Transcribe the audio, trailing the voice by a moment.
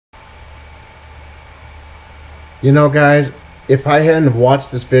You know, guys, if I hadn't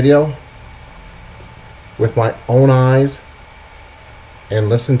watched this video with my own eyes and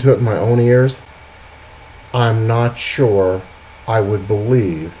listened to it in my own ears, I'm not sure I would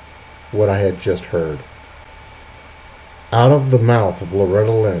believe what I had just heard. Out of the mouth of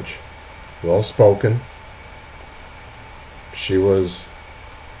Loretta Lynch, well spoken. She was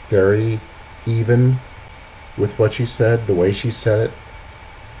very even with what she said. The way she said it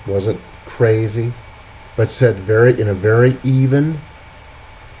wasn't crazy, but said in a very even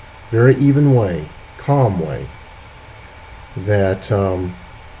way, calm way, that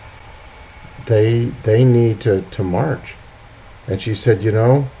they need to march. And she said, you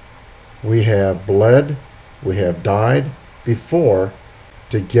know, we have bled, we have died before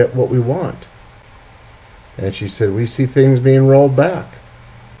to get what we want. And she said, we see things being rolled back.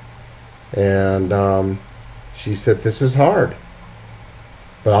 And she said, this is hard.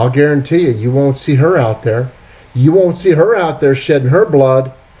 But I'll guarantee you, you won't see her out there. You won't see her out there shedding her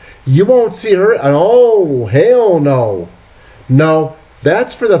blood. You won't see her. Oh, hell no. No,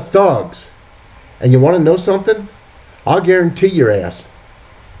 that's for the thugs. And you want to know something? I'll guarantee your ass,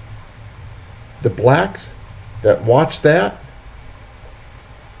 the blacks that watch that,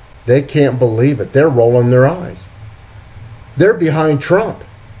 they can't believe it. They're rolling their eyes. They're behind Trump.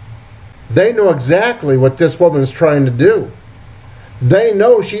 They know exactly what this woman is trying to do. They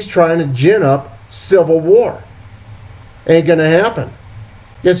know she's trying to gin up civil war. Ain't gonna happen.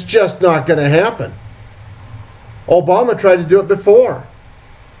 It's just not gonna happen. Obama tried to do it before.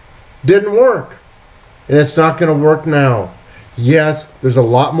 Didn't work. And it's not gonna work now. Yes, there's a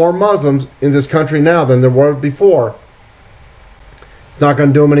lot more Muslims in this country now than there were before. It's not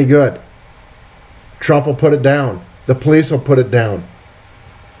gonna do them any good. Trump will put it down. The police will put it down.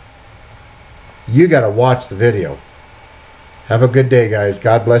 You gotta watch the video. Have a good day, guys.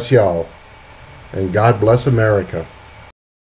 God bless y'all. And God bless America.